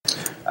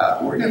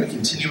We're going to be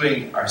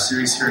continuing our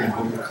series here in the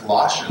book of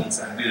Colossians.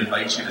 I'm going to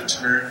invite you to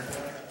turn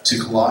to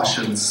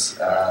Colossians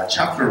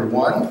chapter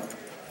 1,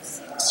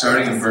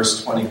 starting in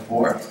verse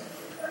 24.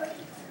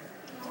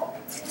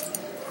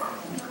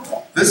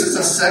 This is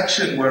a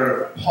section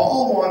where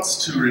Paul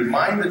wants to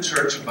remind the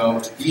church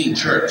about being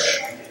church,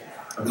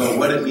 about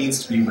what it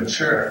means to be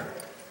mature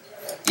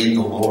in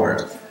the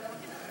Lord.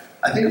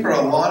 I think for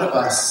a lot of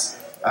us,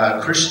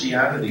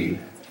 Christianity,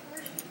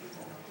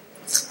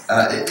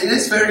 it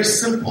is very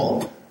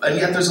simple, and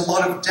yet there's a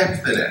lot of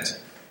depth in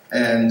it.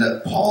 And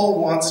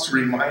Paul wants to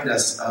remind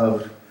us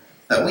of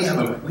that we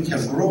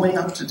have growing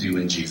up to do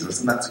in Jesus,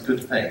 and that's a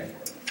good thing.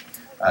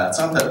 It's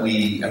not that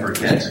we ever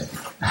get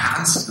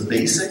past the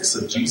basics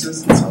of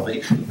Jesus and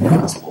salvation, the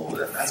gospel.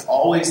 That's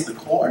always the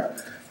core,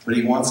 but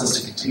he wants us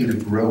to continue to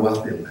grow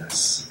up in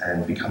this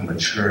and become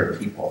mature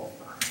people.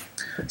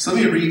 So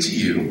let me read to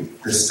you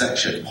this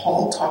section.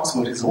 Paul talks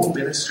about his own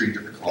ministry to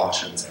the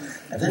Colossians,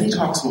 and then he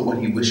talks about what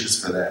he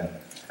wishes for them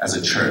as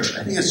a church.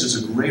 I think it's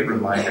just a great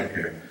reminder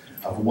here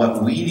of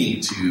what we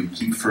need to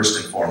keep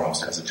first and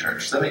foremost as a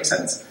church. Does that make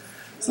sense?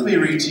 So let me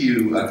read to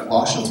you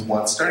Colossians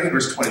 1, starting in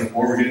verse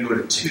 24. We're going to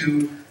go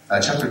to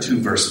chapter 2,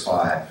 verse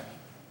 5.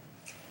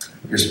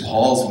 Here's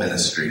Paul's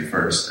ministry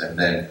first, and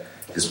then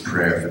his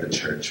prayer for the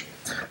church.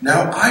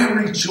 Now I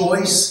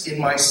rejoice in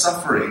my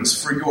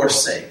sufferings for your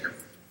sake.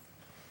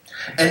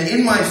 And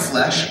in my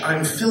flesh,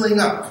 I'm filling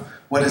up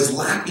what is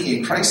lacking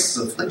in Christ's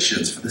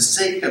afflictions for the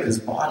sake of his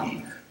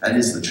body, that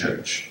is the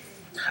church,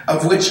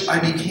 of which I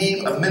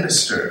became a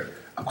minister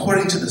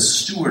according to the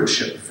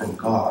stewardship from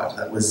God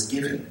that was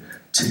given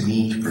to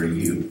me for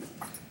you,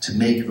 to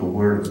make the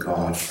word of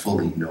God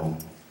fully known.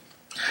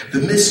 The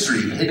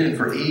mystery hidden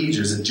for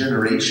ages and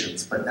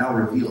generations, but now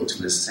revealed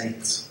to his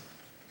saints.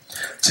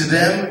 To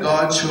them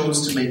God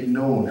chose to make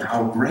known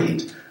how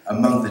great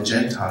among the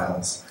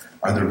Gentiles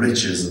are the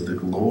riches of the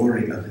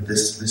glory of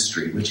this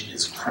mystery, which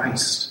is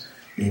Christ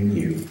in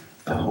you,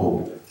 the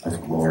hope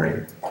of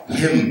glory.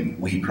 Him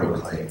we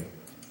proclaim,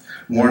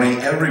 warning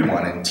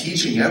everyone and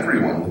teaching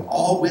everyone with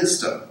all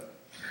wisdom,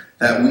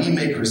 that we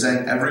may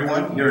present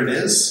everyone, here it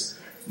is,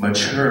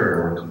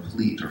 mature or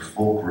complete or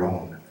full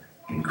grown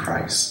in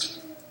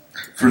Christ.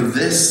 For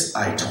this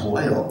I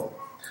toil,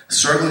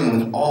 struggling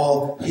with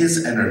all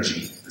his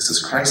energy, this is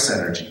Christ's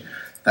energy,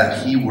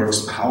 that he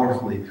works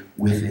powerfully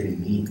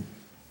within me.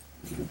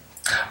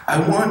 I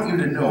want you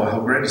to know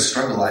how great a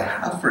struggle I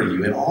have for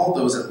you and all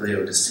those at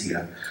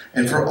Laodicea,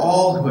 and for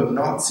all who have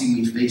not seen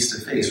me face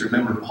to face.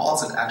 Remember, Paul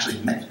hasn't actually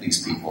met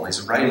these people.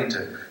 He's writing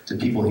to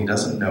people he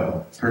doesn't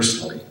know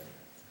personally.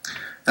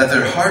 That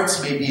their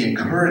hearts may be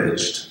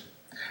encouraged,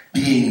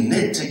 being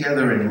knit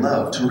together in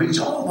love, to reach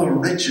all the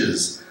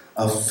riches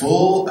of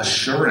full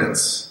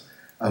assurance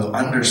of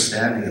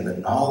understanding and the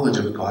knowledge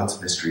of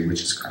God's mystery,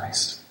 which is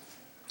Christ,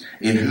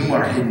 in whom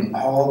are hidden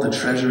all the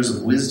treasures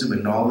of wisdom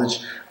and knowledge.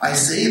 I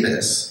say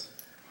this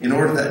in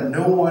order that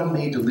no one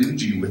may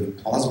delude you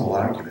with plausible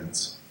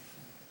arguments.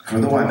 For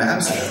though I'm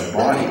absent in the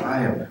body,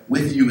 I am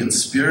with you in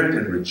spirit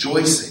and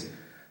rejoicing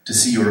to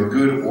see your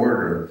good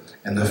order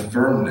and the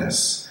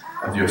firmness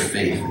of your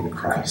faith in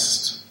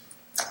Christ.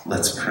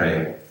 Let's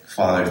pray.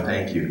 Father,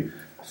 thank you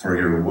for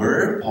your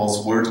word,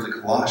 Paul's word to the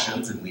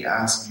Colossians, and we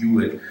ask you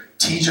would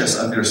teach us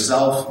of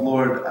yourself,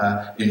 Lord,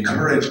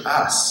 encourage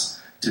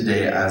us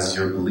today as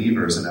your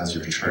believers and as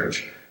your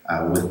church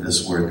with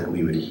this word, that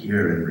we would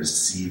hear and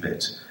receive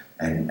it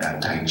and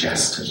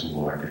digest it,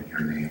 Lord, in your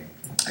name.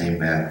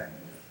 Amen.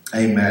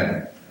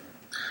 Amen.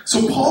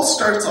 So Paul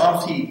starts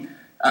off,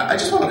 I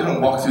just want to kind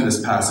of walk through this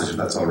passage, if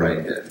that's all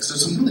right. Because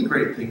there's some really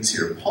great things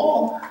here.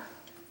 Paul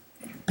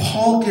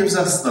gives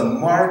us the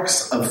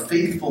marks of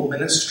faithful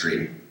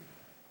ministry.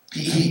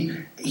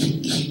 He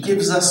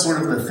gives us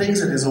sort of the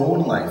things in his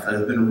own life that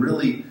have been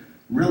really,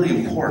 really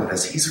important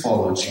as he's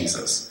followed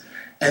Jesus.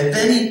 And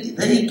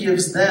then he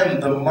gives them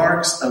the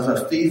marks of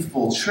a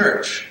faithful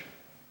church.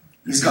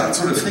 He's got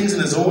sort of things in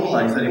his own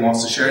life that he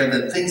wants to share and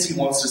the things he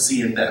wants to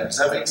see in them. Does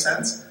that make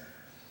sense?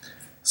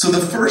 So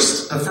the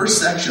first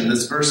section,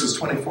 this verses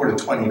 24 to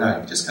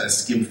 29, just kind of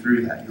skim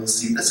through that. You'll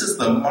see this is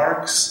the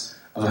marks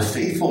of a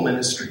faithful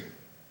ministry.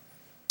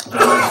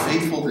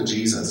 Faithful to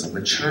Jesus, a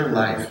mature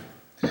life.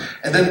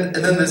 And then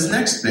this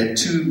next bit,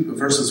 2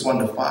 verses 1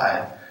 to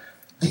 5,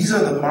 these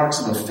are the marks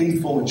of a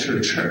faithful, mature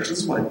church. This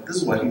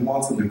is what he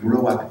wants them to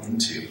grow up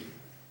into.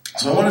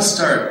 So I want to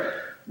start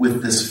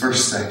with this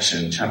first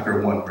section,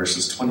 chapter 1,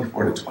 verses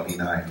 24 to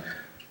 29.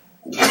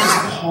 What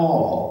is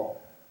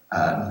Paul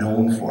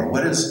known for?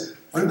 What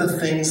are the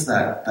things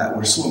that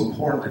were so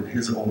important in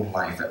his own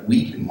life that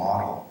we can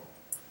model?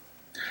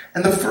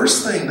 And the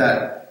first thing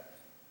that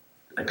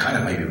kind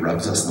of maybe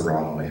rubs us the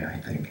wrong way, I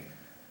think,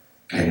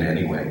 can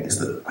anyway, is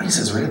that what he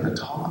says right at the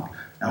top.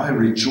 Now I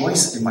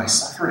rejoice in my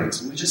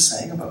sufferings. We just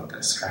sang about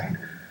this, right?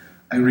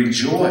 I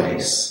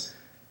rejoice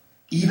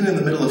even in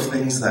the middle of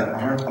things that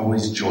aren't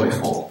always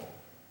joyful.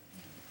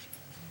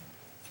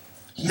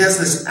 He has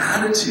this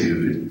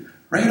attitude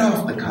right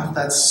off the cuff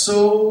that's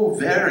so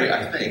very,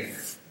 I think,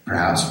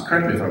 perhaps,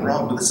 correct me if I'm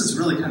wrong, but this is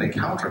really kind of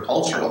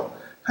countercultural,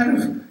 kind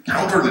of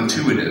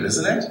counterintuitive,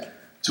 isn't it?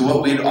 to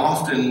what we'd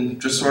often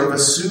just sort of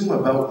assume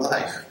about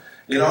life.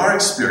 In our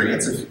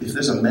experience, if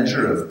there's a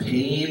measure of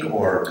pain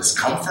or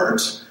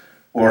discomfort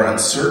or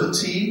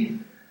uncertainty,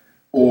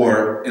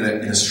 or in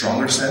a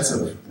stronger sense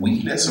of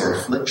weakness or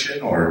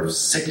affliction or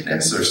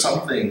sickness or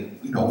something,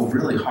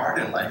 really hard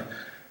in life,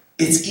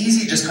 it's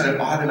easy to just kind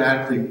of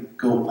automatically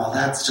go, well,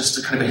 that's just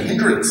a kind of a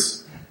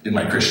hindrance in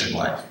my Christian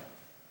life.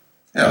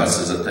 This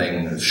is a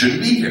thing that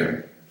shouldn't be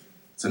here.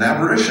 It's an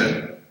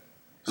aberration.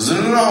 This is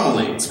an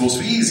anomaly. It's supposed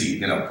to be easy,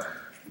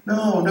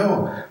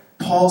 No.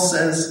 Paul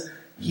says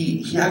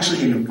he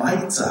actually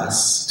invites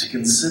us to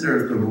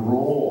consider the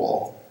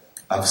role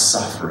of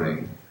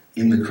suffering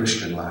in the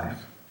Christian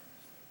life.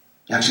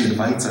 He actually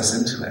invites us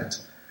into it.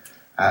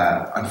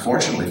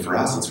 Unfortunately for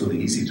us, it's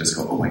really easy to just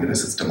go, oh my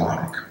goodness, it's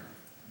demonic.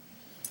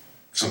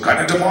 Some kind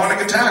of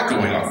demonic attack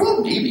going on.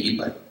 Well, maybe,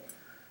 but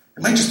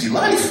it might just be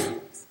life.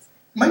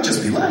 It might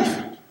just be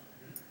life.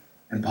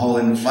 And Paul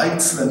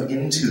invites them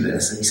into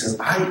this, and he says,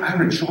 I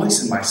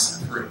rejoice in my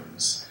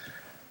sufferings.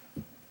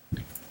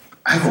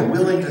 I have a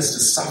willingness to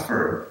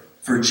suffer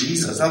for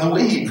Jesus. Now, the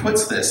way he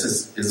puts this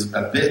is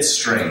a bit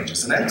strange,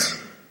 isn't it?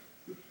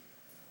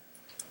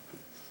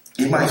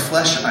 In my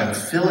flesh, I'm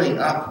filling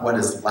up what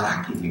is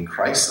lacking in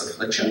Christ's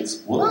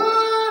afflictions.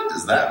 What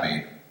does that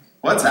mean?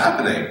 What's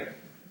happening?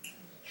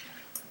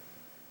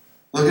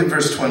 Look at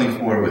verse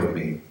 24 with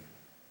me.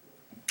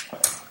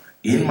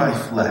 In my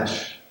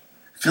flesh,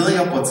 filling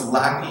up what's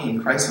lacking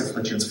in Christ's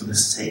afflictions for the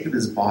sake of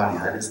his body,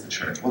 that is the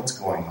church. What's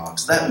going on?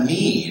 Does that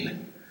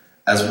mean,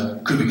 as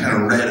could be kind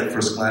of read at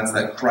first glance,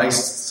 that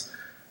Christ's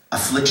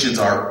afflictions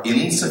are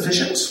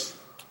insufficient?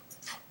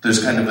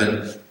 There's kind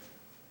of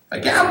a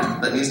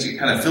gap that needs to get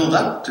kind of filled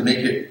up to make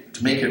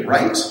it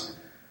right?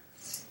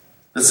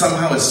 That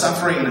somehow his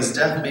suffering and his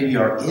death maybe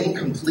are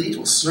incomplete?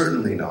 Well,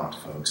 certainly not,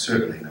 folks.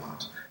 Certainly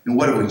not. And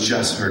what have we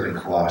just heard in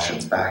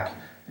Colossians back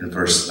in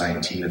verse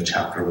 19 of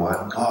chapter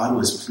 1? God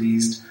was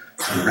pleased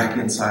to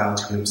reconcile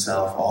to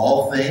himself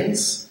all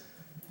things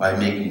by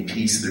making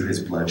peace through his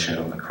bloodshed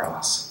on the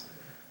cross.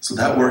 So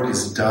that work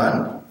is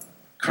done.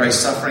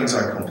 Christ's sufferings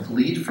are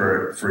complete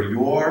for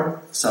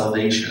your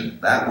salvation.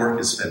 That work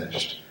is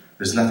finished.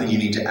 There's nothing you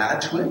need to add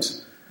to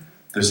it.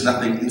 There's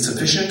nothing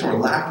insufficient or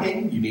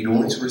lacking. You need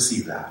only to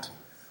receive that.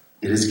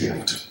 It is a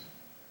gift.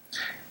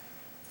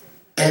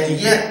 And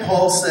yet,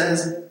 Paul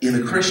says, in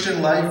the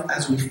Christian life,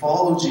 as we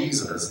follow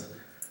Jesus,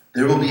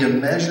 there will be a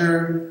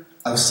measure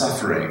of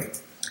suffering.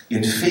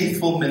 In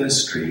faithful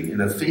ministry, in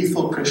a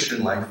faithful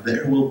Christian life,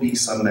 there will be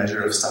some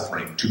measure of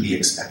suffering to be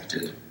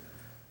expected,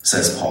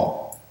 says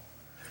Paul.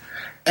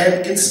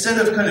 And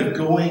instead of kind of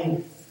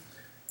going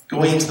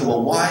into the,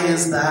 well, why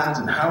is that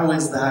and how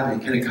is that,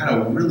 and getting kind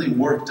of really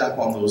worked up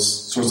on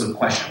those sorts of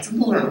questions.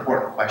 And those are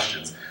important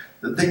questions.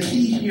 The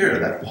key here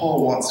that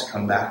Paul wants to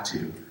come back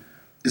to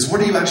is,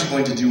 what are you actually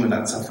going to do when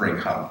that suffering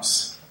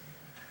comes?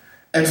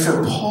 And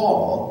for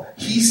Paul,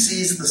 he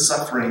sees the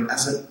suffering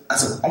as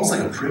almost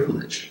like a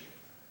privilege.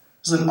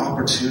 It's an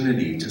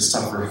opportunity to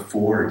suffer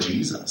for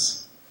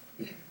Jesus.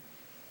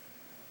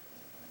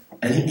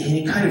 And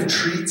he kind of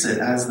treats it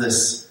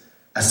as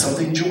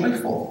something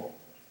joyful,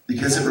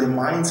 because it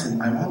reminds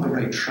him, I'm on the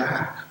right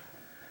track.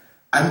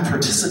 I'm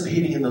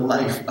participating in the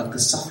life of the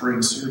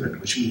suffering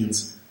servant, which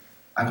means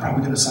I'm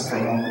probably going to suffer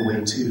along the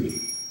way too.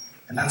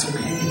 And that's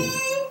okay.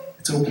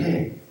 It's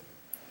okay.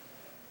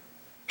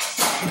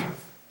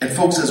 And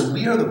folks, as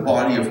we are the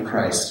body of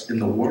Christ in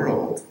the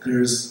world,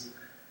 there's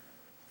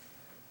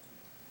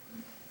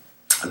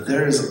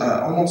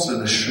almost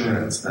an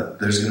assurance that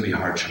there's going to be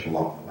hardship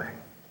along the way.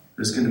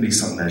 There's going to be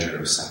some measure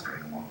of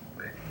suffering along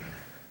the way.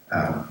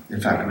 In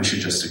fact, we should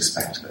just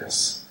expect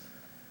this.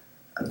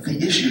 The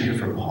issue here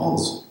for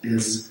Paul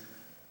is,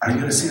 are you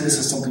going to see this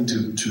as something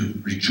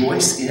to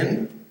rejoice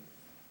in?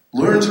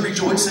 Learn to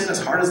rejoice in,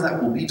 as hard as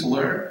that will be to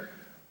learn?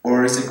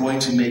 Or is it going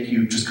to make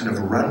you just kind of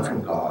run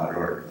from God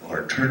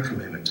or turn from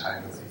him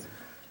entirely?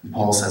 And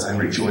Paul says, I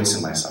rejoice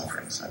in my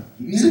sufferings.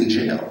 He's in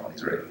jail when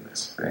he's writing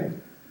this, right?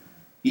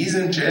 He's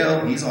in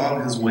jail. He's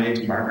on his way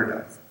to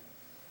martyrdom,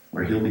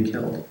 where he'll be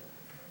killed. And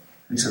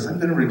he says, I'm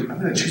going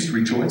to choose to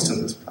rejoice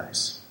in this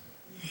place.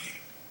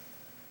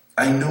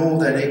 I know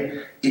that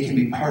it can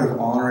be part of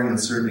honoring and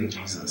serving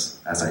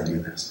Jesus as I do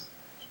this.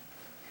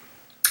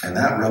 And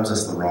that rubs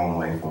us the wrong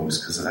way, folks,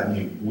 because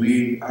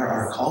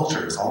our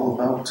culture is all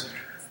about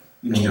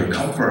your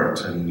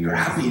comfort and your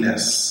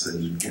happiness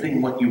and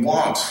getting what you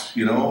want,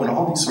 and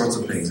all these sorts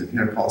of things. And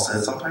here Paul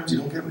says, sometimes you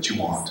don't get what you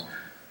want.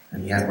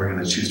 And yet we're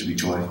going to choose to be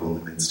joyful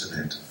in the midst of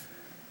it.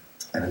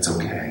 And it's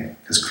okay,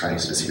 because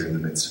Christ is here in the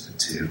midst of it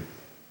too.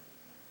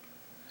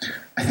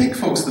 I think,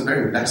 folks, the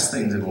very best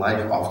things in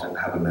life often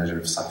have a measure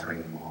of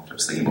suffering involved. I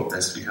was thinking about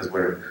this because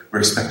we're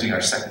expecting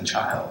our second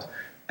child.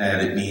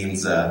 And it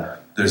means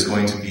there's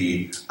going to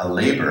be a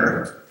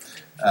labor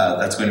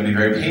that's going to be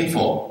very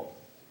painful.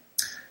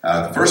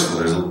 The first one,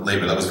 there's a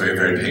labor that was very,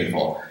 very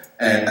painful.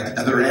 And at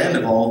the other end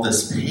of all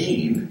this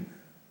pain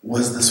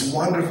was this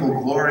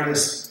wonderful,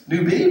 glorious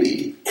new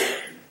baby.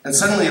 And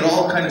suddenly it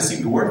all kind of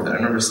seemed worth it. I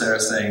remember Sarah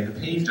saying, the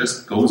pain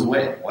just goes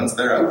away. Once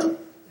they're out,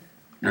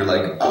 you're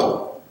like,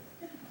 oh.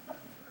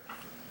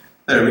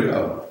 There we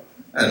go.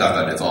 And not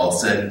that it's all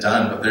said and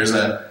done, but there's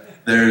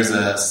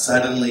a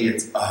suddenly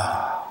it's,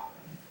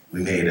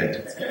 we made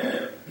it.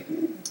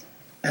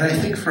 And I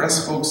think for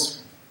us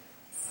folks,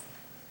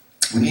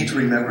 we need to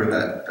remember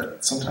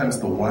that sometimes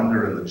the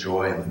wonder and the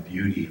joy and the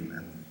beauty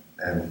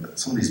and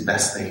some of these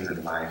best things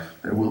in life,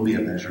 there will be a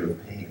measure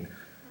of pain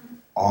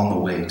on the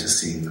way to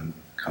seeing them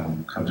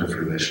come to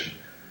fruition.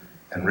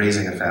 And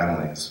raising a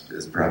family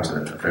is perhaps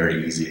a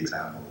very easy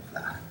example of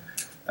that,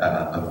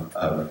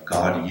 of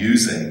God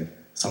using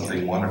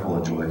something wonderful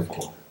and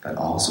joyful that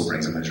also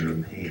brings a measure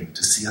of pain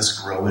to see us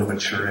grow and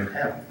mature in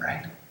Him,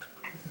 right?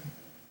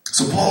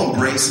 So Paul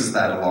embraces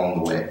that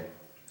along the way.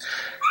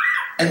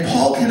 And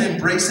Paul can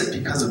embrace it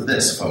because of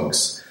this,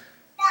 folks.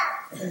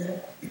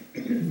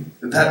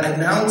 That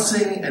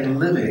announcing and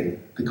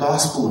living the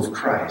gospel of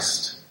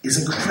Christ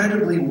is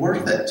incredibly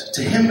worth it.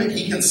 To him,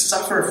 he can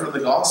suffer for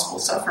the gospel,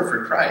 suffer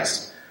for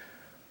Christ.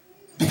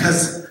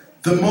 Because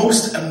the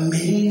most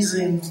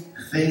amazing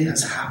thing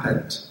has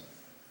happened.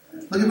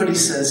 Look at what he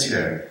says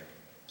here.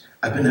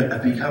 I've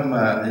become,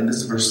 in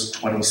this verse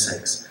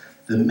 26,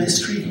 the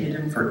mystery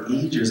hidden for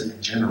ages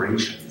and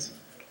generations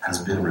has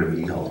been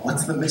revealed.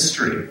 What's the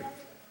mystery?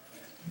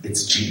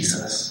 It's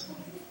Jesus.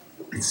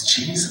 It's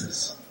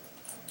Jesus.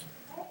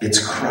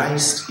 It's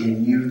Christ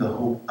in you, the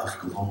hope of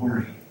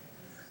glory.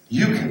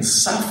 You can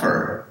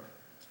suffer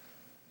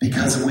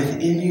because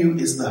within you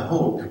is the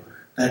hope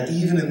that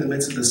even in the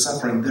midst of the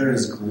suffering, there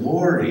is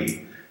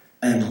glory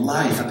and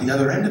life at the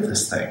other end of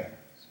this thing.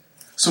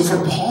 So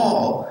for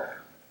Paul,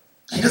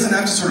 he doesn't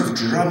have to sort of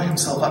drum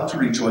himself up to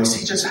rejoice.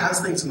 He just has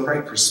things in the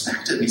right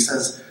perspective. He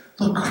says,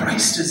 look,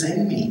 Christ is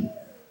in me.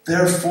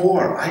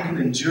 Therefore, I can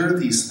endure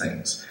these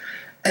things.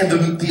 And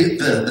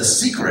the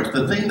secret,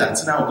 the thing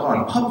that's now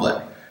gone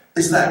public,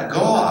 is that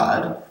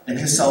God and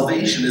His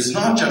salvation is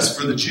not just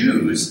for the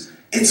Jews,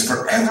 it's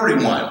for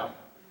everyone.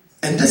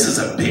 And this is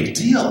a big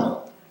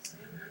deal.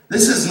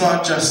 This is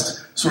not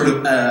just sort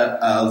of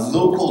a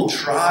local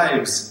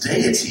tribe's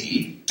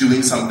deity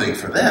doing something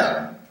for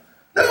them.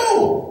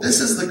 No, this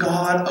is the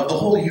God of the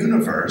whole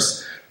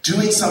universe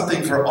doing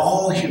something for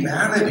all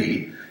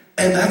humanity,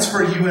 and that's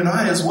for you and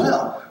I as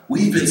well.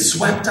 We've been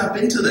swept up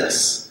into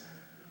this.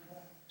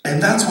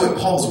 And that's what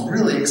Paul's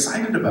really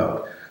excited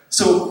about.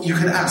 So you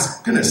can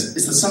ask, goodness,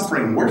 is the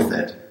suffering worth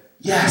it?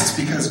 Yes,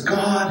 because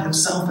God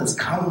Himself has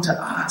come to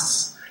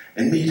us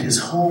and made His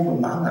home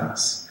among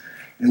us.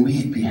 And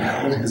we've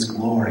beheld His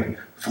glory,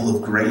 full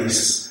of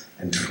grace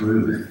and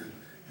truth.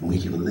 And we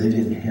can live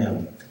in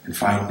Him and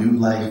find new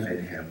life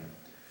in Him.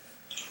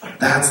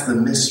 That's the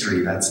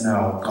mystery that's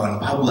now gone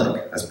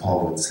public, as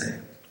Paul would say.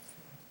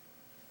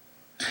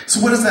 So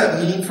what does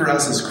that mean for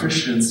us as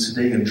Christians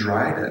today in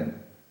Dryden?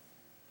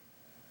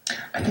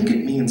 I think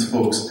it means,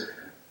 folks,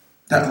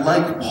 that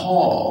like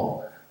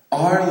Paul,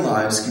 our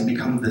lives can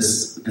become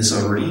this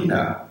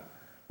arena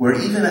where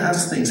even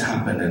as things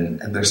happen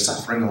and there's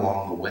suffering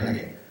along the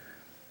way,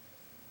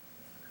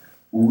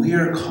 we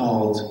are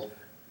called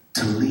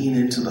to lean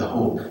into the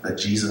hope that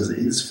Jesus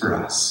is for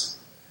us,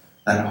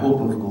 that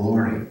hope of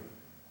glory.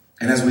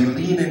 And as we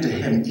lean into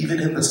Him, even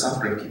in the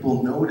suffering,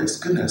 people notice,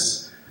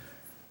 goodness,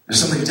 there's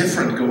something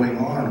different going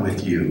on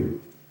with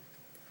you.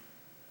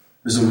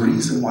 There's a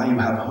reason why you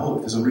have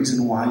hope. There's a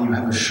reason why you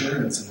have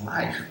assurance in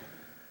life.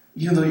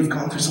 Even though you've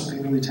gone through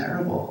something really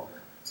terrible.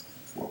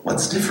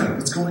 What's different?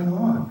 What's going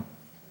on?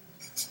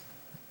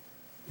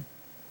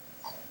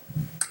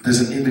 There's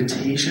an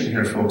invitation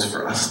here, folks,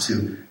 for us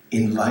to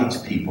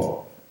invite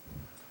people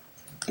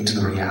into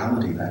the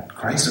reality that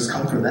Christ has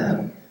come for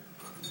them.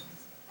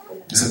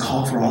 It's a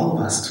call for all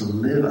of us to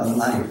live a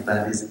life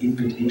that is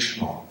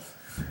invitational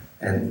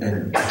and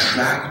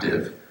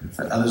attractive,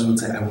 that others would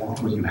say, I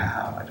want what you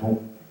have.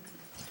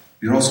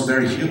 You're also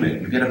very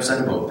human. You get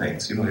upset about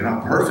things. You're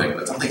not perfect,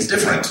 but something's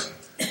different.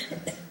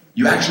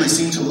 You actually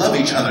seem to love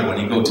each other when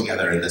you go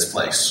together in this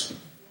place.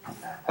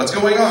 What's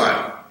going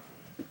on?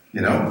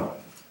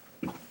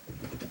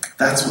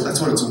 That's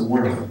what it's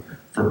worth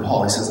for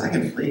Paul. He says, I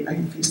can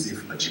face the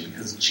affliction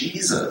because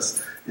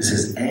Jesus is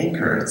his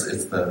anchor.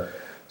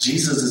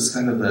 Jesus is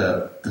kind of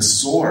the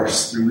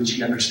source through which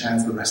he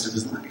understands the rest of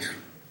his life.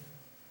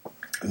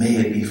 May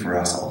it be for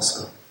us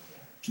also.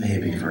 May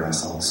it be for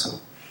us also.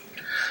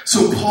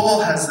 So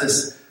Paul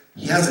has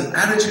an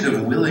attitude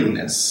of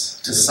willingness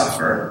to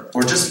suffer,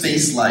 or just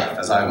face life,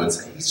 as I would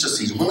say.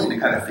 He's willing to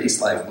kind of face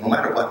life no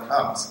matter what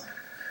comes.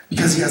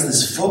 Because he has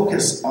this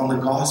focus on the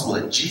gospel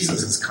that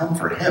Jesus has come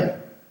for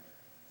him.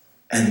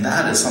 And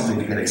that is something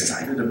to get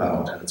excited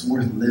about, and it's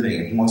worth living,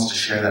 and he wants to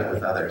share that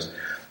with others.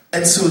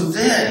 And so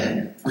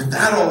then, with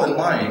that all in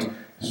mind,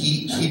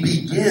 he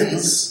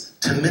begins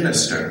to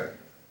minister.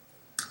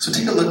 So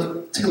take a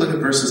look at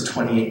verses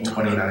 28 and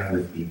 29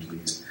 with me,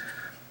 please.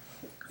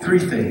 3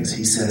 things.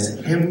 He says,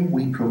 Him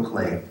we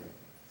proclaim.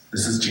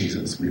 This is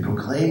Jesus. We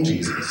proclaim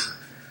Jesus.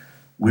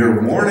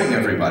 We're warning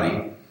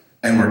everybody,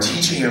 and we're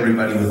teaching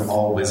everybody with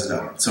all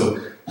wisdom. So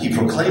he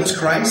proclaims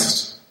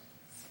Christ.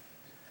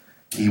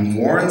 He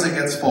warns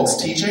against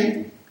false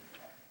teaching.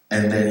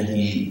 And then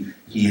he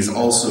is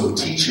also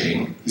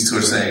teaching. He's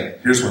sort of saying,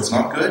 here's what's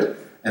not good.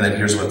 And then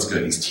here's what's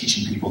good. He's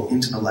teaching people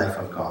into the life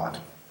of God.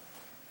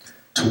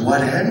 To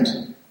what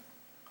end?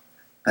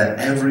 That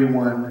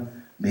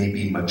everyone may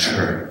be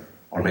mature.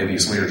 Or maybe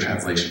some of your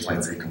translations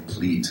might say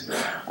complete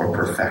or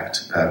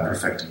perfect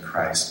in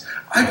Christ.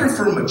 I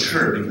prefer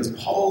mature because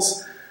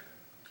Paul's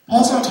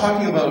not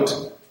talking about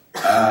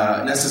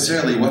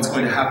necessarily what's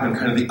going to happen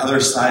kind of the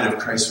other side of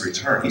Christ's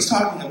return. He's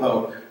talking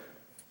about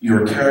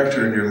your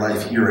character in your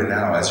life here and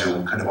now as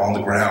you're kind of on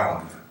the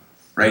ground,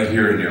 right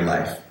here in your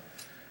life.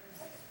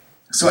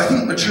 So I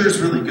think mature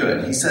is really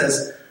good. He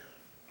says,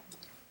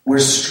 we're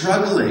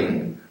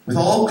struggling with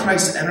all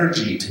Christ's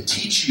energy to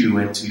teach you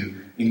and to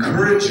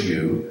encourage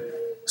you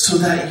so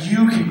that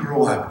you can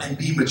grow up and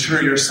be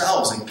mature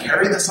yourselves and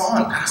carry this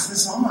on, pass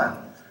this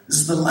on. This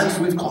is the life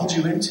we've called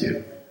you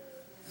into.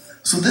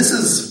 So this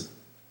is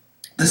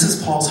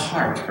Paul's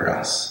heart for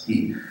us.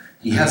 He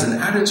has an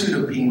attitude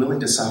of being willing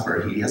to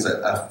suffer. He has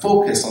a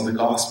focus on the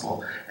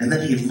gospel. And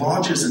then he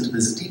launches into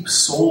this deep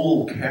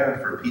soul care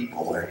for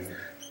people where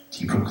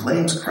he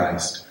proclaims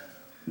Christ,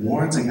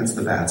 warns against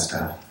the bad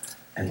stuff,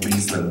 and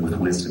leads them with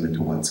wisdom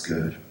into what's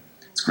good.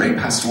 It's great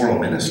pastoral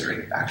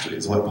ministry, actually,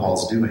 is what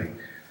Paul's doing.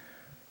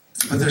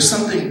 But there's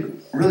something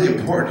really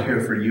important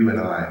here for you and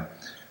I.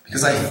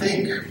 Because I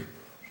think,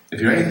 if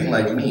you're anything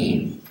like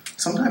me,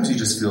 sometimes you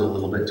just feel a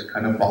little bit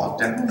kind of bogged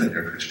down in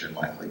your Christian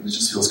life. Like it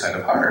just feels kind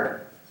of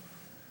hard.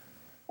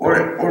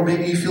 Or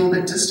maybe you feel a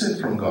bit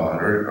distant from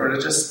God, or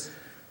just,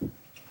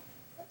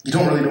 you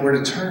don't really know where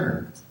to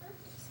turn.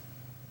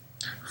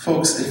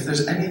 Folks, if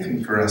there's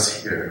anything for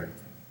us here,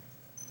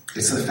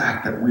 it's the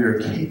fact that we are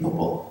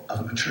capable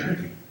of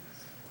maturity.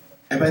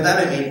 And by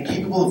that I mean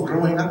capable of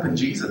growing up in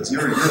Jesus.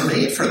 You're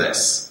made for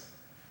this.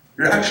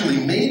 You're actually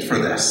made for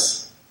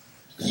this.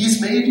 He's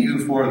made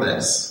you for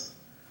this.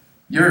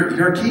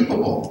 You're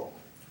capable.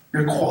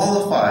 You're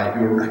qualified.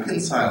 You're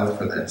reconciled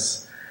for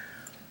this.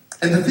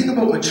 And the thing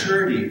about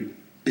maturity,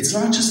 it's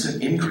not just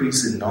an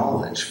increase in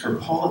knowledge. For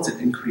Paul, it's an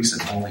increase in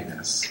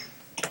holiness.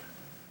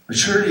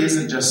 Maturity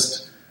isn't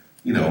just,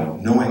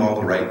 knowing all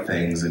the right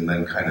things and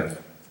then kind of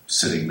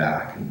sitting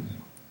back and,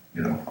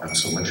 I'm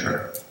so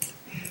mature.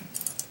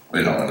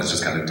 And it's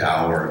just kind of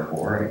dour and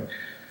boring.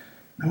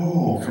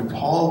 No, for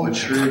Paul,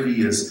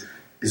 maturity is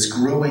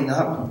growing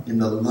up in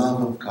the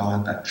love of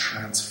God that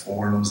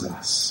transforms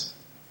us,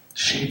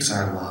 shapes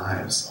our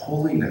lives.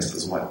 Holiness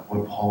is what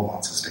Paul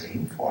wants us to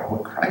aim for,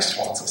 what Christ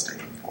wants us to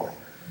aim for.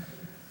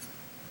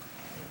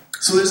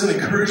 So there's an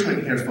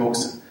encouragement here,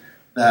 folks,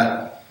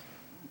 that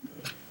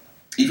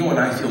even when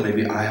I feel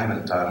maybe I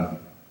haven't done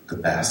the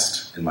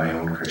best in my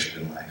own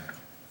Christian life,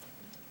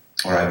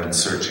 or I've been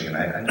searching and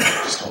I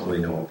just don't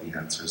really know what the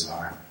answers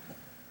are,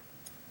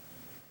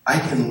 I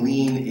can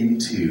lean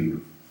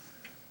into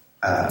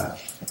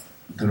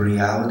the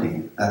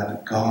reality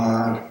that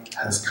God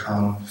has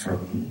come for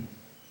me.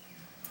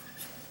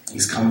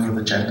 He's come for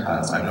the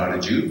Gentiles. I'm not a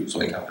Jew,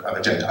 so I'm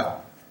a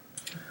Gentile.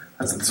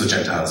 That's what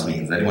Gentiles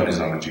means, anyone who's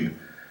not a Jew.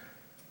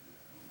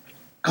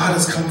 God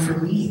has come for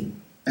me,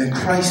 and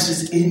Christ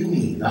is in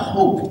me, the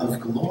hope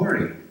of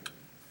glory.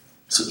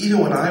 So even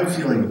when I'm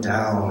feeling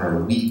down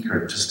or weak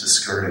or just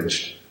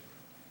discouraged,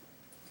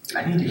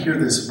 I need to hear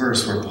this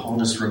verse where Paul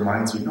just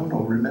reminds me, no,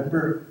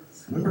 remember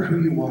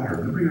who you are.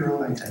 Remember your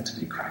own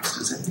identity. Christ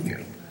is in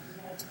you.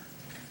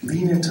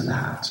 Lean into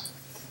that.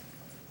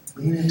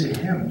 Lean into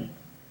Him.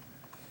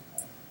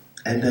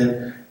 And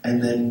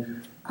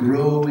then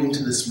grow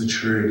into this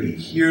maturity.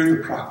 Hear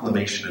the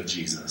proclamation of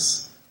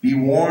Jesus. Be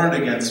warned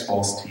against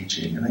false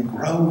teaching. And then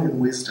grow in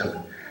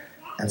wisdom.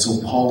 And so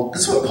Paul,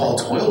 this is what Paul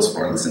toils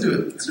for. Listen to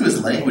it. Listen to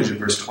his language in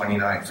verse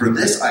 29. For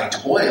this I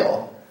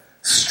toil,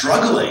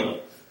 struggling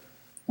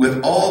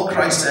with all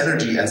Christ's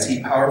energy as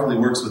He powerfully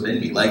works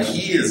within me.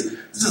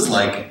 This is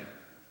like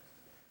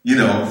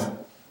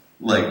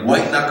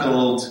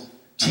white-knuckled,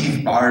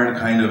 teeth-barred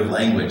kind of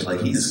language.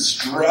 Like he's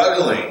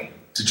struggling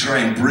to try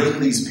and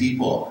bring these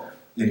people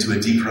into a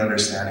deeper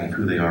understanding of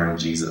who they are in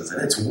Jesus.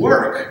 And it's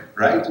work,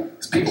 right?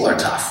 Because people are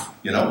tough,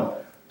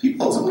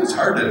 People, sometimes it's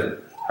hard to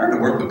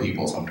work with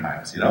people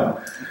sometimes,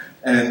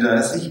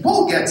 And so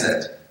Paul gets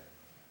it.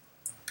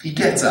 He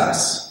gets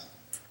us.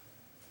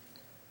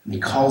 And he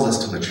calls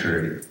us to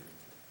maturity.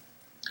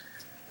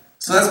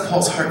 So that's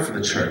Paul's heart for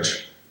the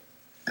church.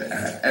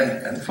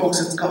 And folks,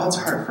 it's God's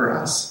heart for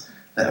us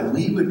that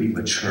we would be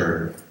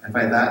mature. And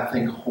by that,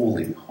 think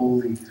holy,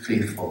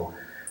 faithful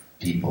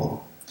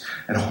people.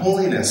 And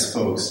holiness,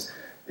 folks,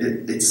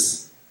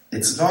 it's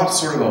not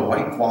sort of a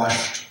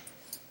whitewashed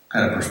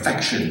kind of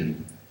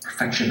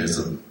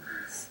perfectionism.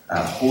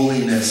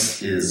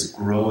 Holiness is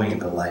growing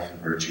the life and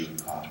virtue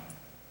of God.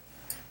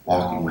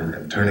 Walking with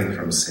Him, turning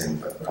from sin,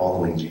 but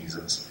following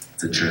Jesus.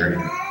 It's a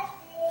journey.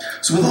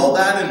 So with all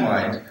that in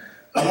mind,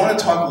 I want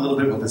to talk a little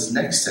bit about this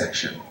next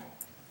section.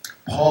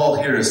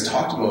 Paul here has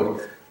talked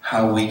about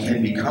how we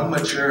can become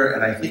mature,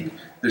 and I think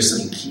there's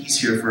some keys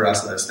here for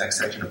us in this next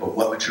section about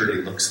what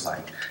maturity looks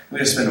like. I'm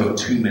going to spend about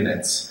 2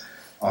 minutes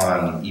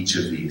on each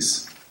of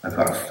these. I've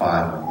got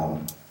 5 of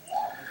them.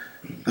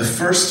 The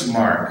first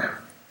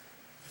mark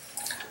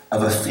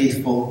of a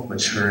faithful,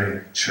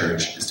 maturing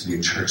church is to be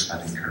a church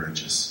that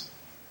encourages.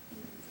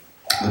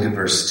 Look at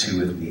verse 2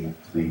 with me,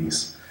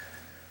 please.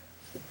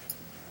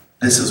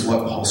 This is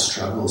what Paul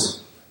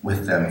struggles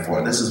with them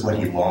for. This is what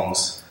he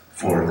longs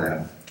for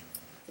them.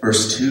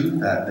 Verse 2,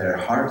 that their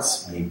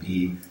hearts may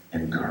be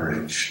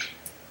encouraged.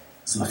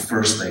 This is the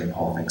first thing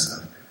Paul thinks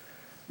of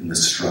in the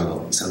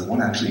struggle. He says, I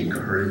want to actually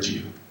encourage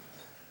you.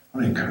 I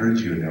want to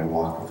encourage you in your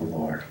walk with the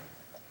Lord.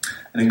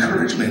 And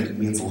encouragement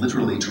means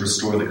literally to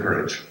restore the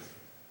courage.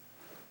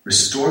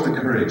 Restore the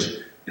courage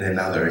in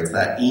another. It's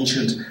that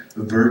ancient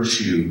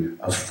virtue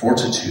of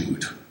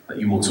fortitude that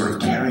you will sort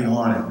of carry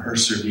on and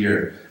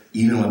persevere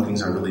even when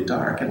things are really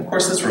dark. And of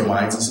course, this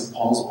reminds us of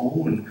Paul's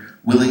own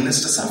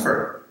willingness to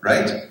suffer,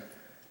 right?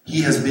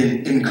 He has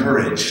been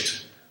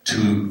encouraged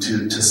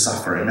to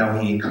suffer, and now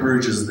he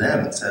encourages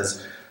them and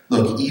says,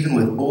 look, even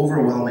with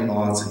overwhelming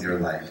odds in your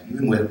life,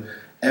 even with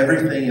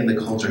everything in the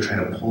culture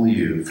trying to pull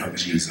you from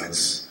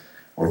Jesus,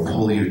 or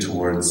pull you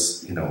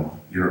towards,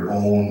 your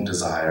own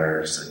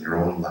desires and your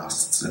own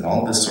lusts and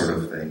all this sort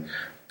of thing,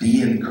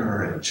 be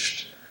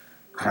encouraged.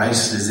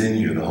 Christ is in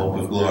you, the hope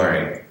of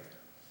glory.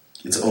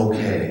 It's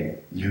okay.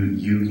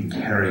 You can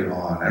carry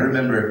on. I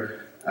remember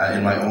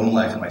in my own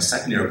life, in my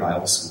second year of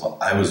Bible school,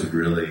 I was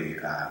really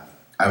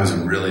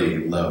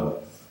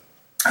low,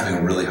 having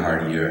a really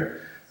hard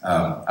year.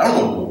 I don't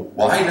know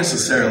why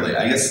necessarily.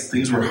 I guess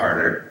things were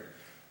harder.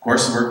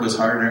 Coursework was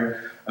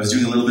harder. I was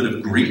doing a little bit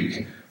of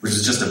Greek, which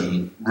is just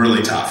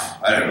really tough.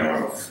 I don't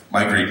know.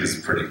 My Greek is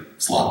pretty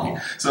sloppy.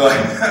 So,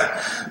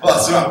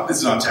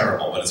 it's not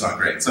terrible, but it's not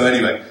great. So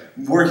anyway,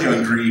 working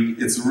on Greek,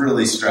 it's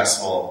really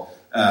stressful.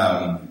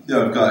 I've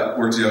got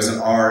work to do. I was an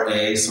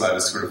RA, so I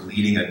was sort of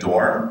leading a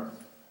dorm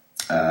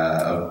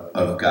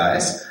of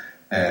guys.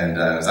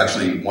 And I was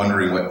actually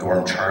wondering what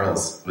dorm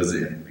Charles was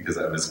in, because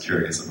I was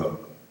curious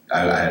about,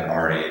 I had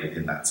RA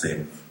in that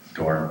same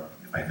dorm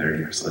in my third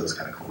year, so that was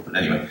kind of cool. But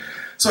anyway,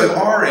 so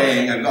I'm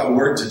RAing, I've got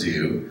work to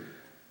do,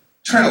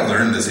 trying to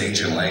learn this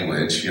ancient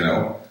language,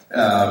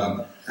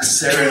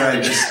 Sarah and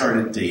I just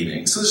started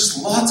dating. So there's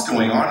just lots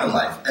going on in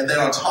life. And then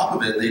on top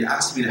of it, they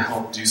asked me to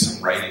help do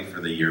some writing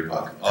for the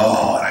yearbook.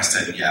 Oh, and I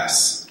said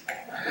yes.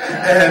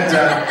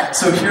 And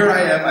so here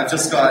I am, I've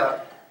just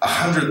got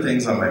 100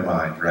 things on my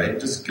mind, right?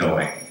 Just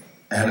going.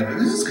 And it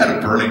was just kind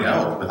of burning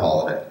out with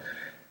all of it.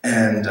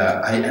 And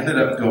I ended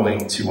up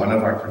going to one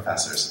of our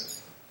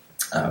professors,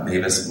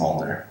 Mavis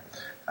Mulder,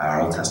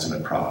 our Old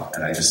Testament prof,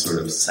 and I just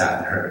sort of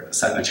sat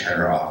in a chair in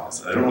her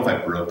office. I don't know if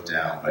I broke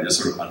down, but I just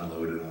sort of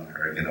unloaded on her.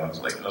 I was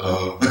like,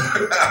 oh.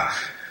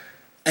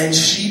 And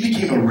she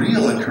became a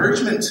real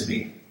encouragement to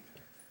me.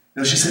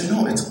 She said,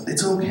 no,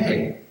 it's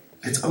okay.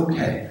 It's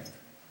okay.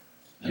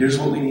 Here's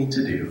what we need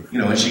to do.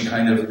 And she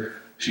kind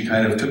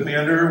of took me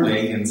under her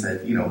wing and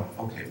said,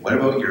 okay, what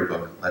about your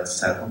book? Let's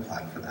set up a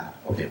plan for that.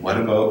 Okay, what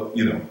about,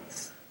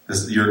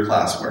 this your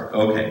classwork?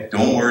 Okay,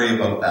 don't worry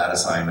about that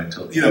assignment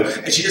till,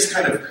 and she just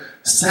kind of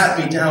sat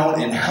me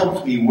down and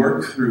helped me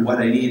work through what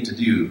I needed to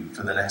do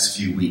for the next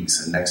few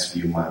weeks and next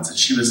few months. And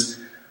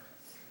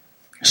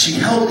she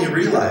helped me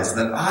realize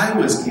that I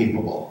was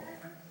capable,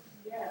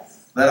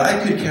 that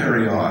I could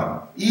carry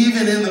on,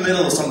 even in the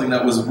middle of something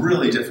that was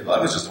really difficult.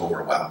 I was just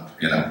overwhelmed,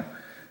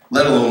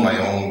 let alone my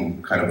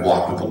own kind of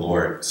walk with the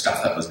Lord,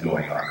 stuff that was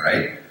going on,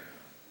 right?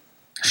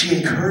 She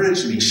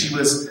encouraged me. She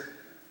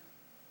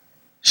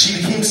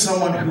became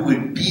someone who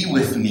would be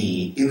with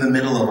me in the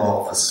middle of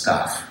all the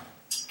stuff.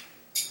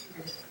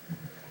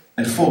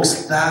 And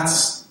folks,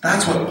 that's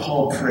what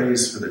Paul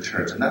prays for the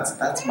church, and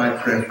that's my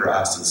prayer for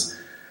us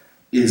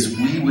is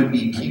we would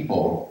be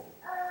people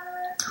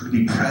who would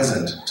be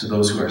present to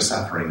those who are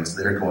suffering as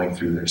they're going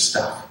through their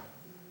stuff,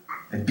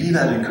 and be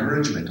that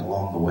encouragement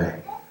along the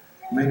way.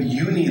 Maybe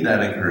you need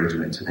that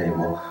encouragement today.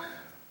 Well,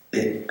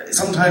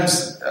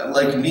 sometimes,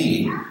 like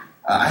me,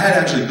 I had to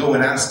actually go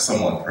and ask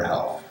someone for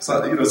help.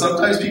 So,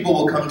 sometimes people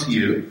will come to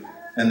you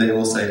and they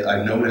will say,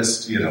 "I've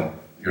noticed, you're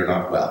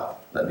not well.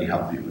 Let me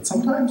help you." But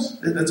sometimes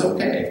it's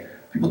okay.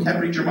 People can't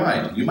read your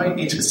mind. You might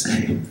need to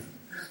say,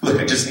 "Look,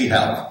 I just need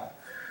help.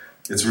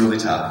 It's really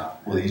tough.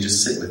 Will you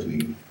just sit with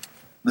me?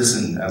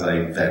 Listen as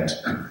I vent,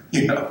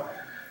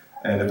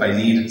 And if I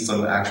need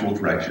some actual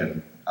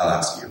direction, I'll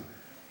ask you."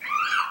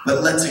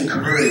 But let's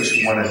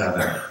encourage one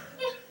another.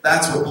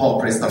 That's what Paul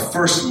prays. The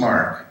first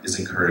mark is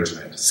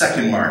encouragement.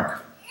 Second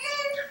mark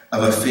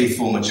of a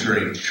faithful,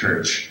 maturing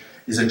church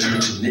is a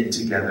church knit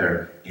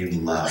together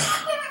in love.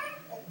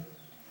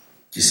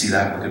 Do you see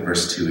that? Look at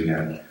verse 2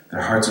 again.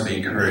 Their hearts will be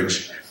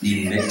encouraged,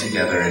 be knit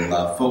together in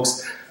love.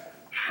 Folks,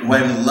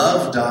 when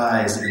love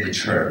dies in the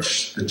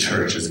church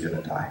is going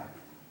to die.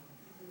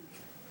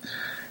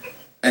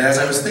 And as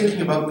I was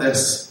thinking about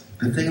this,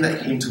 the thing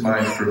that came to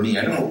mind for me,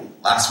 I know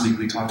last week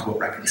we talked about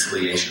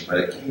reconciliation, but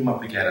it came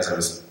up again as I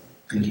was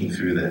thinking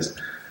through this,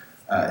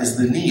 is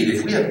the need.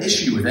 If we have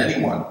issue with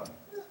anyone,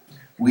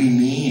 we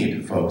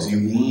need, folks, you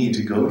need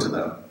to go to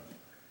them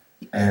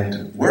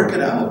and work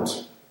it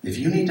out. If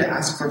you need to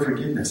ask for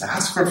forgiveness,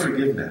 ask for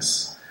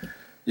forgiveness.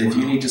 If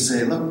you need to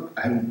say, "Look,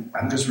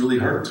 I'm just really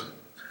hurt.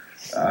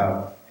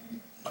 I'm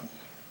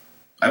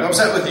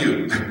upset with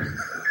you.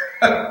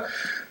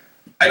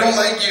 I don't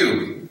like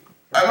you.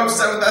 I'm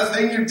upset with that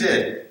thing you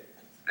did.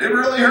 It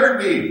really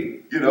hurt me,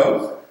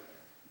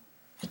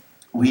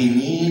 We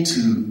need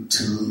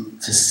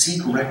to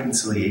seek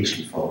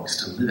reconciliation,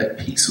 folks, to live at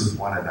peace with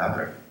one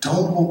another.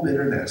 Don't hold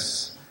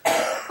bitterness.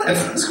 And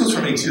this goes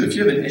for me too. If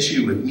you have an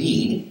issue with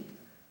me,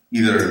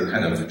 either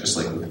kind of just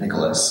like with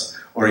Nicholas,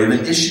 or you have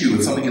an issue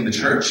with something in the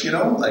church,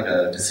 like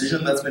a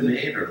decision that's been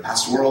made or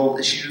pastoral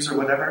issues or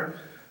whatever,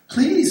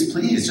 please,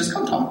 just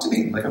come talk to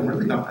me. Like, I'm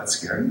really not that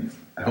scary.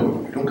 I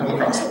hope you don't come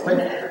across that way.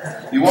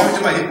 When you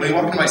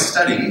walk into my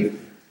study,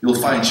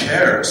 you'll find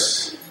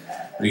chairs.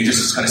 You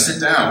just kind of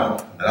sit down,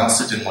 and I'll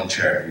sit in one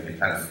chair. You can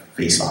kind of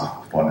face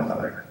off with one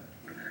another.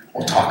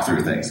 We'll talk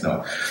through things.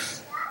 No.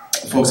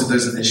 Folks, if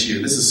there's an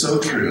issue, this is so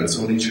true in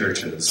so many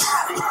churches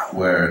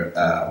where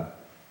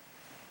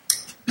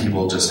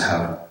people just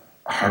have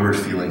harbored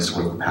feelings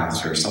toward the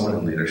pastor or someone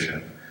in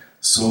leadership.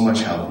 So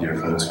much healthier,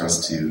 folks, for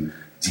us to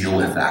deal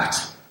with that.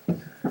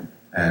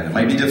 And it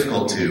might be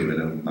difficult too,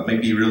 and it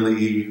might be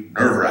really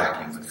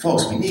nerve-wracking, but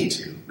folks, we need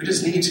to. We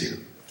just need to.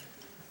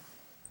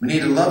 We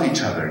need to love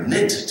each other,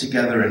 knit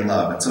together in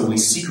love. And so we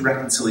seek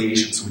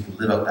reconciliation so we can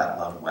live out that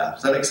love well.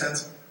 Does that make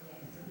sense?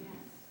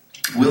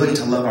 Willing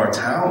to love our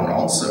town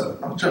also,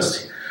 not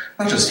just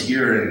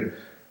here in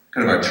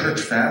kind of our church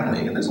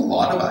family. And there's a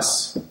lot of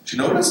us. Did you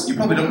notice? You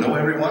probably don't know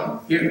everyone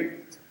here.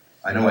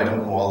 I know I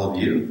don't know all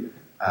of you.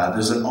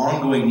 There's an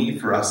ongoing need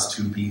for us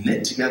to be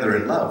knit together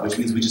in love, which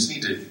means we just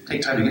need to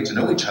take time to get to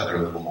know each other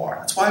a little more.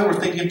 That's why we're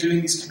thinking of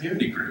doing these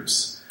community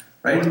groups,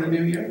 right, in the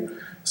new year.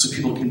 So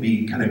people can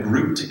be kind of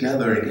grouped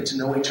together and get to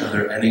know each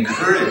other and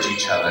encourage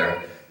each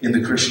other in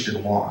the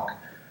Christian walk.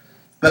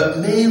 But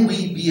may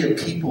we be a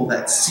people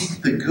that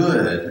seek the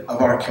good of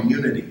our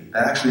community,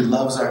 that actually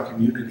loves our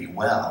community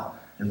well,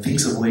 and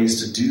thinks of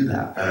ways to do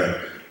that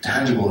are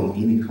tangible and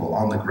meaningful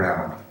on the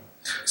ground.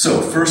 So,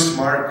 first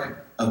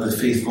mark of the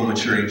faithful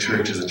maturing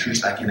church is a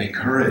church that can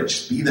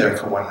encourage, be there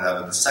for one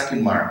another. The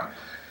second mark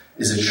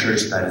is a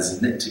church that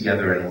is knit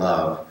together in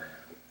love,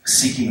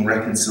 seeking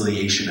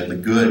reconciliation and the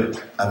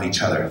good of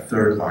each other.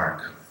 Third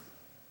mark.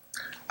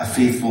 A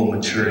faithful,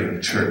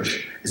 maturing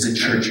church is a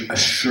church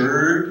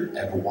assured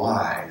and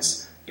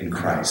wise in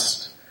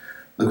Christ.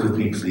 Look with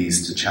me,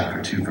 please, to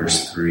chapter 2,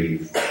 verse 3.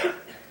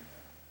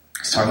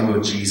 He's talking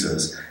about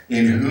Jesus,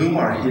 in whom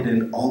are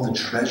hidden all the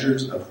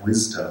treasures of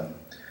wisdom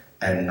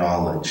and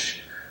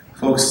knowledge.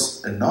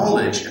 Folks,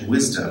 knowledge and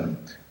wisdom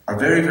are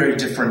very, very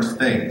different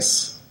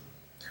things.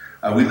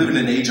 We live in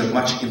an age of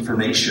much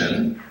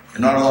information and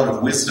not a lot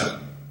of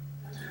wisdom.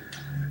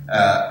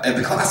 And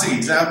the classic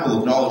example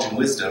of knowledge and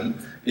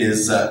wisdom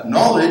is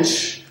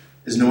knowledge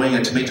is knowing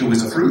a tomato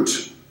is a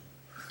fruit.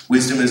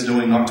 Wisdom is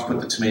knowing not to put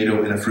the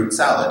tomato in a fruit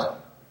salad.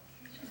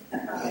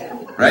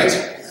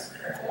 Right?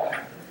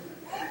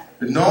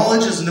 The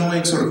knowledge is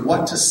knowing sort of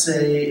what to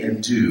say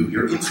and do.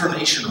 Your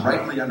information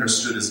rightly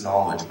understood is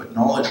knowledge, but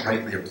knowledge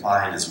rightly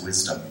applied is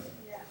wisdom.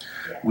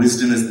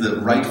 Wisdom is the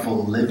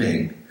rightful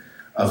living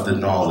of the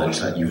knowledge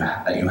that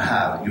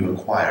you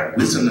acquire.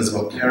 Wisdom is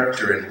about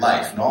character in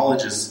life.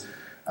 Knowledge is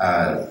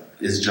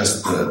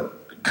just the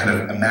kind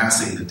of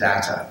amassing the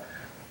data.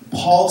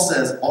 Paul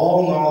says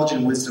all knowledge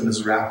and wisdom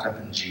is wrapped up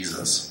in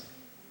Jesus.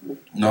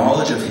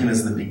 Knowledge of him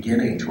is the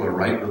beginning to a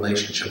right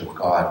relationship with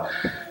God.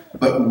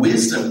 But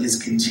wisdom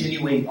is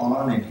continuing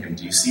on in him.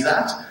 Do you see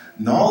that?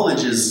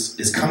 Knowledge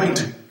is coming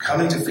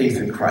to faith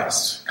in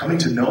Christ, coming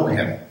to know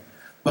him.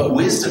 But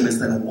wisdom is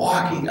then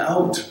walking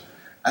out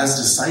as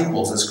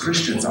disciples, as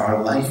Christians,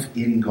 our life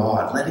in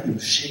God, letting him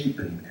shape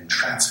and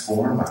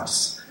transform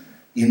us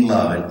in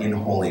love and in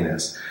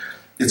holiness.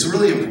 It's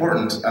really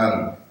important.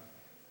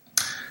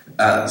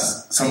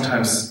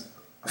 Sometimes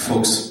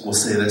folks will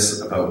say this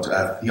about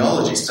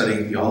theology,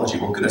 studying theology.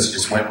 Well, goodness, you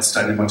just went and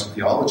studied a bunch of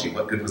theology.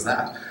 What good was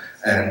that?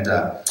 And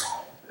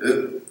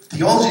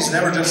theology is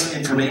never just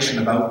information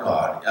about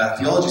God.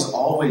 Theology is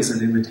always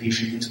an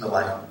invitation into the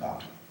life of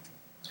God.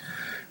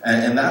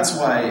 And that's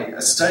why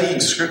studying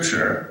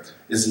Scripture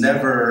is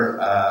never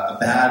a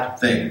bad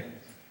thing.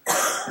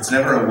 It's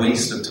never a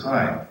waste of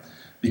time.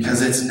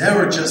 Because it's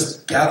never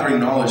just gathering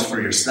knowledge for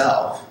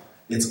yourself.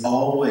 It's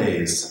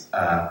always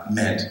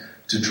meant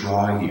to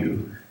draw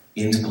you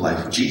into the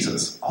life of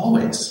Jesus.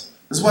 Always.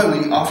 This is why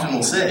we often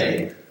will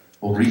say,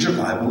 well, read your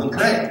Bible and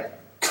pray.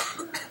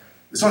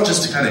 It's not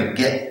just to kind of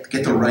get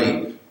the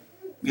right,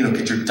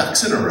 get your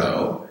ducks in a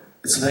row.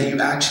 It's so that you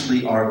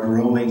actually are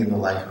growing in the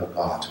life of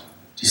God.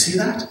 Do you see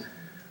that?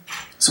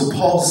 So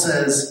Paul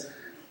says,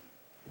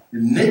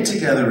 knit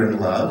together in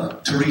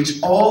love to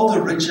reach all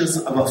the riches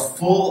of a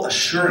full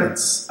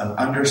assurance of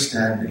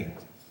understanding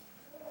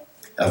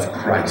of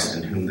Christ,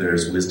 in whom there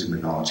is wisdom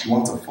and knowledge. He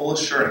wants a full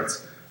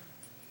assurance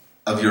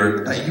of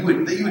that you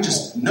would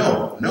just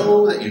know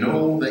that you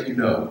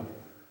know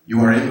you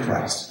are in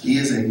Christ. He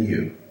is in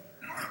you.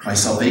 My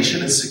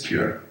salvation is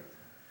secure,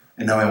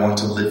 and now I want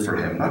to live for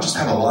him. Not just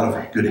have a lot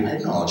of good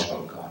head knowledge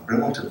about God, but I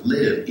want to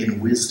live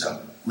in wisdom.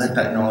 Let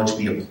that knowledge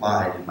be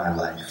applied in my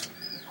life.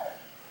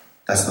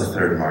 That's the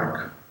third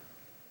mark.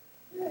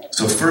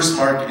 So first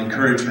mark,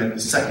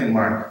 encouragement. Second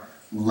mark,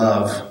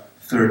 love.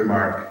 Third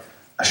mark,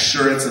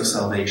 assurance of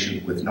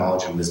salvation with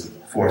knowledge and wisdom.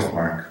 Fourth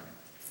mark,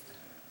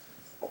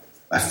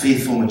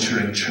 faithful,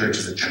 maturing church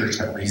is a church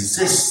that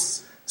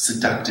resists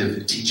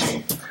seductive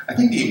teaching. I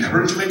think the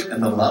encouragement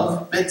and the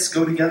love bits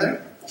go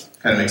together.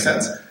 Kind of makes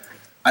sense.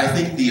 I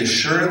think the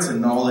assurance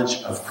and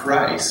knowledge of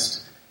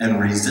Christ and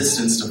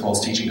resistance to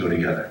false teaching go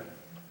together.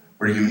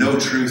 Where you know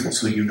truth,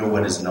 so you know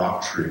what is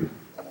not true.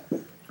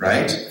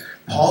 Right?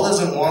 Paul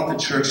doesn't want the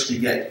church to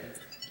get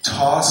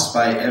tossed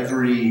by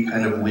every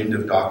kind of wind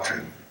of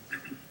doctrine.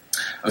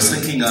 I was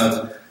thinking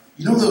of,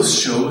 you know those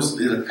shows,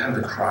 kind of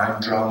the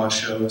crime drama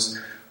shows,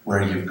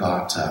 where you've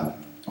got, or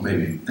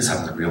maybe this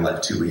happens in real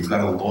life too, where you've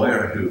got a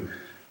lawyer who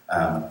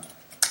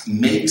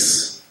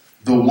makes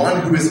the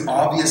one who is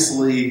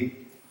obviously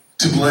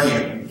to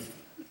blame,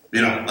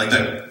 like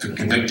the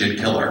convicted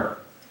killer,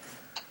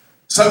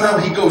 somehow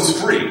he goes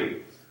free.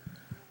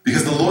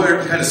 Because the lawyer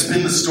can kind of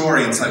spin the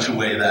story in such a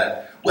way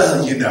that,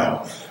 well,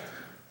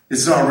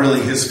 it's not really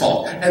his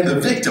fault. And the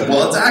victim,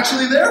 well, it's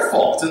actually their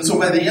fault. And so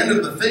by the end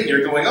of the thing,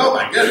 you're going, oh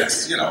my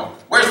goodness,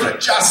 where's the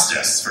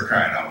justice, for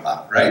crying out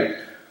loud, right?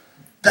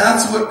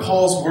 That's what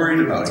Paul's worried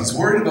about. He's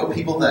worried about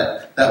people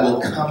that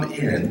will come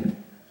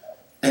in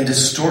and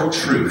distort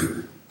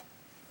truth,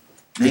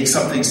 make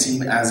something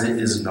seem as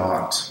it is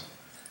not.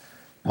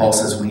 Paul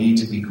says we need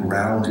to be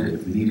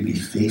grounded, we need to be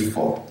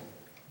faithful,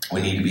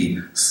 we need to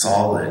be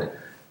solid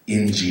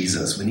in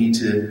Jesus. We need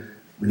to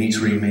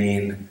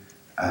remain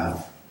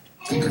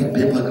deeply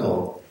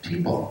biblical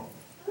people.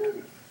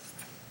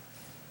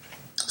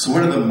 So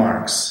what are the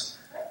marks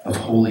of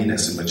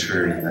holiness and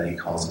maturity that he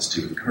calls us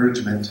to?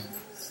 Encouragement,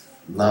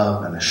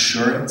 love, and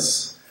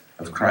assurance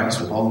of Christ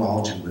with all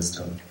knowledge and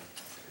wisdom.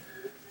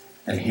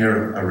 And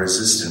here, a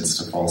resistance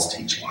to false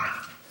teaching.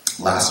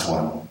 Last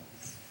one.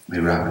 We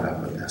wrap it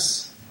up with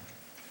this.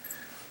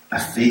 A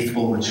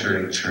faithful,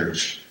 maturing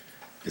church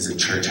is a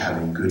church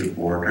having good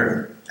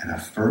order and a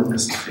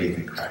firmness of faith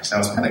in Christ. Now,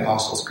 as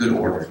Pentecostals, good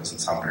order doesn't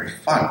sound very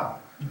fun.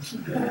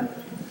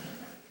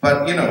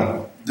 But,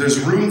 there's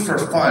room for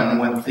fun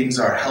when things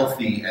are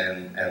healthy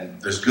and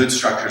there's good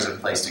structures in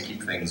place to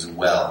keep things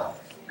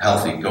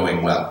healthy,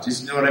 going well. Do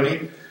you know what I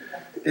mean?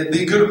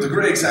 The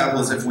great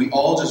example is if we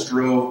all just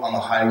drove on the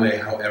highway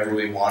however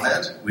we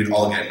wanted, we'd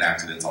all get in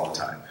accidents all the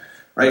time.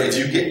 Right?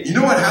 You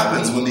know what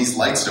happens when these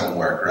lights don't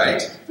work,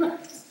 right?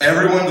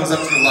 Everyone goes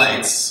up to the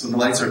lights when the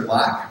lights are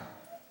black,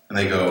 and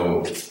they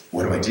go,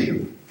 what do I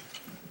do?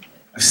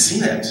 I've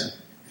seen it.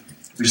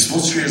 You're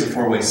supposed to treat it as a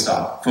four-way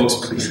stop. Folks,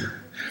 please,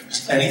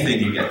 just anything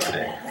you get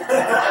today.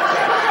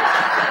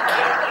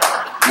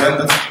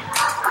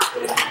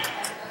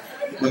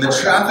 When the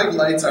traffic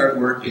lights aren't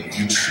working,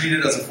 you treat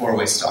it as a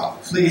four-way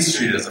stop. Please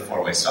treat it as a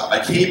four-way stop.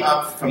 I came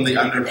up from the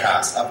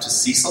underpass up to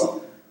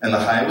Cecil and the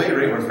highway,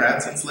 right where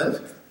Fransons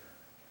live.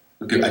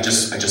 Okay, I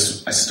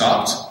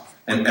stopped.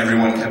 And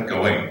everyone kept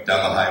going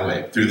down the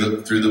highway through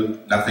the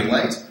nothing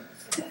light.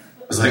 I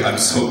was like, I'm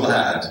so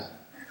glad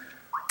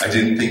I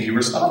didn't think you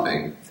were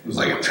stopping. It was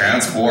like a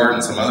transport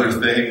and some other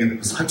thing. And it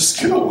was like, I'm just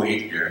going to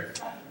wait here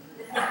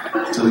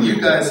until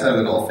you guys have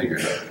it all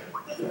figured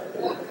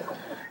out.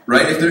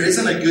 Right? If there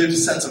isn't a good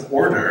sense of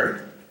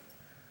order,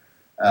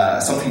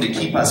 something to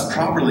keep us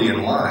properly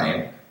in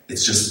line,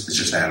 it's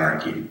just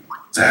anarchy.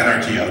 It's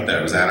anarchy out there.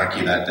 It was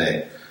anarchy that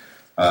day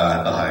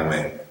at the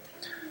highway.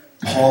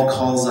 Paul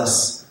calls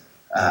us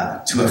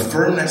to a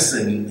firmness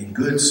and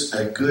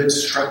a good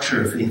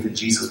structure of faith in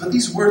Jesus. But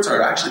these words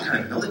are actually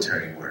kind of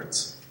military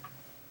words.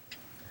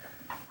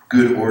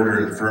 Good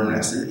order and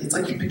firmness. It's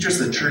like he pictures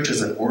the church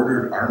as an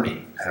ordered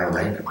army and a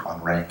rank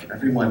upon rank. And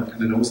everyone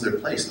kind of knows their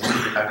place, knows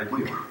what they got to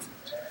do.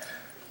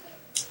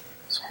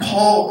 So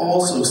Paul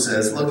also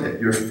says, look,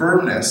 your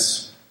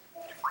firmness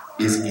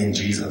is in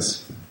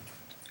Jesus.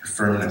 Your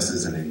firmness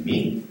isn't in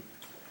me.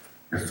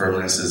 Your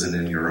firmness isn't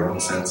in your own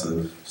sense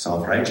of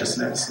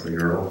self-righteousness or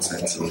your own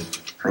sense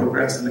of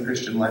progress in the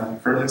Christian life. Your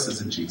firmness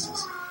is in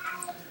Jesus.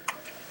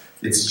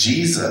 It's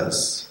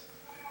Jesus,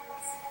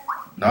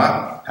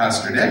 not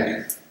Pastor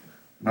Dick,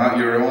 not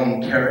your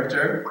own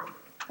character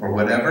or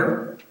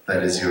whatever,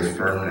 that is your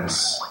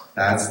firmness.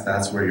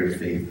 That's where your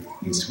faith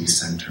needs to be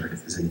centered,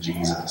 is in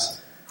Jesus.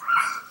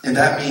 And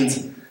that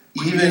means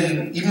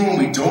even when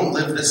we don't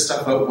live this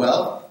stuff out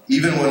well,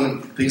 even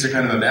when things are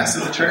kind of a mess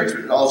in the church,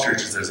 in all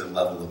churches there's a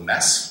level of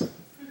mess,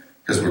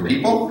 because we're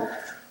people.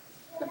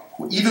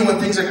 Even when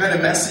things are kind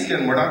of messy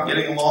and we're not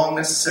getting along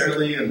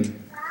necessarily and,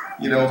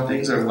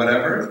 things are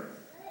whatever,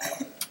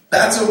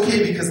 that's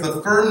okay because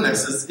the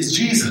firmness is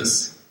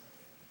Jesus.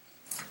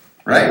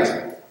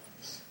 Right?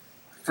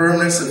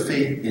 Firmness of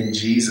faith in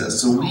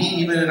Jesus. So we,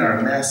 even in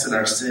our mess and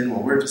our sin,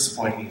 when we're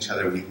disappointing each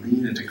other, we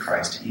lean into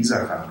Christ. He's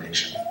our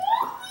foundation.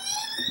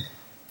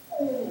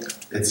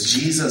 It's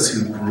Jesus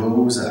who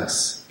grows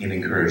us in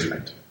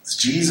encouragement. It's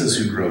Jesus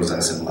who grows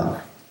us in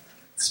love.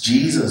 It's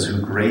Jesus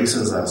who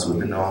graces us with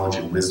the knowledge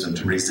and wisdom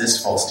to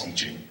resist false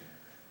teaching.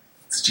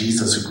 It's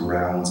Jesus who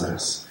grounds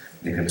us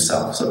in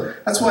himself. So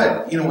that's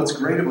why, what's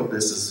great about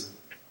this is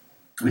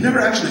we never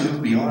actually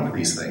move beyond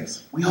these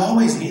things. We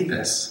always need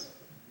this.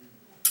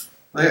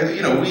 We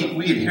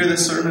hear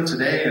this sermon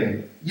today,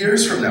 and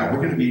years from now, we're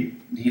going to be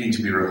needing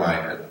to be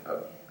reminded.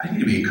 I need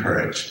to be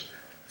encouraged.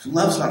 If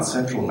love's not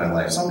central in my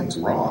life, something's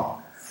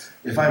wrong.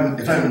 If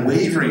I'm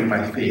wavering in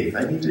my faith,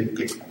 I need to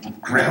get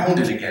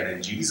grounded again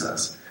in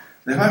Jesus.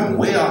 And if I'm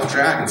way off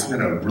track in some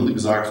kind of really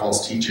bizarre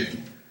false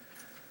teaching,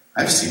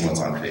 I've seen what's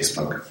on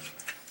Facebook.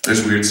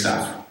 There's weird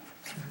stuff.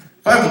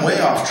 If I'm way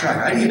off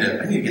track, I need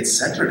to get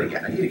centered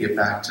again. I need to get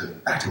back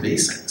to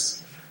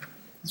basics.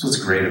 That's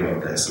what's great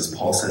about this, as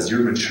Paul says,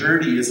 your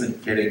maturity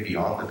isn't getting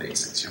beyond the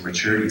basics. Your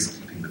maturity is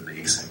keeping the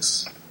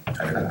basics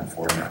kind of at the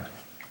forefront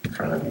in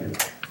front of you.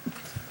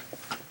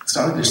 It's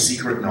not like there's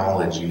secret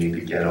knowledge you need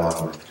to get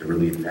on with to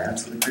really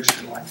advance in the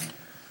Christian life.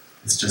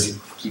 It's just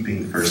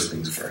keeping first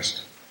things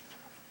first.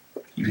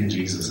 Keeping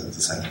Jesus at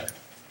the center.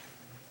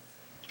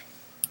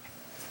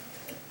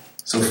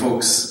 So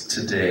folks,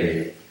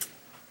 today,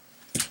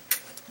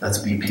 let's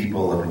be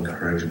people of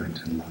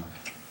encouragement and love.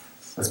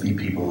 Let's be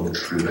people of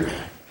truth,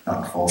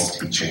 not false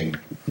teaching.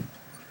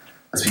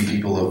 Let's be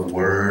people of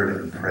word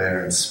and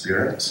prayer and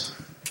spirit.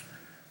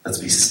 Let's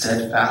be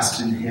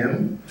steadfast in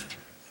Him,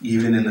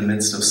 even in the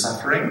midst of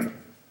suffering,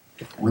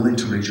 willing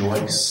to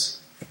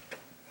rejoice.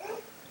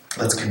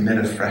 Let's commit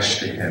afresh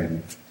to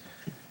Him.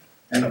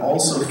 And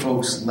also,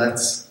 folks,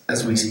 let's,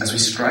 as we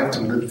strive to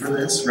live for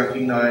this,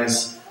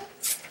 recognize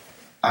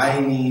I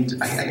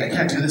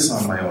can't do this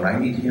on my own. I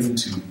need Him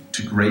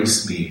to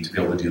grace me to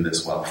be able to do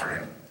this well for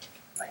Him.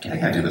 I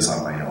can't do this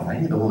on my own. I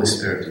need the Holy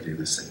Spirit to do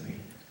this in me.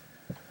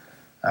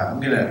 I'm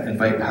going to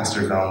invite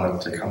Pastor Velma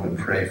to come and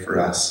pray for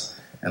us,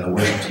 and the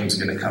worship team's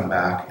going to come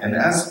back. And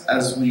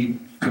as we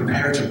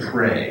prepare to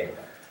pray,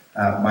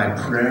 my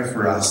prayer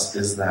for us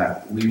is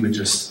that we would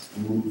just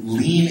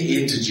lean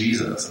into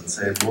Jesus and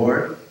say,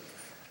 Lord,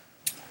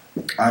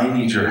 I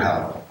need your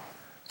help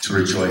to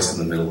rejoice in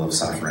the middle of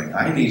suffering.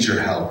 I need your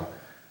help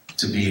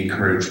to be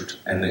encouraged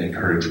and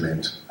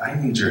encouragement. I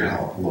need your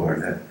help,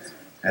 Lord.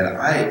 And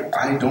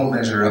I don't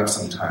measure up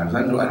sometimes.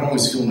 I don't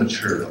always feel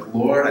mature. But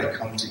Lord, I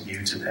come to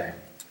you today.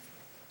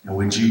 And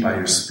would you, by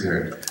your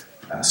Spirit,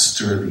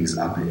 stir these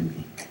up in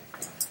me?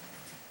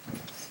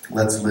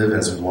 Let's live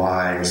as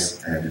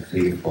wise and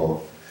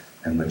faithful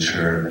and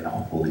mature and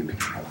holy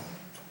people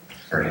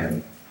for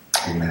Him.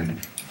 Amen.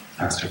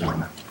 Pastor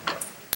Norman.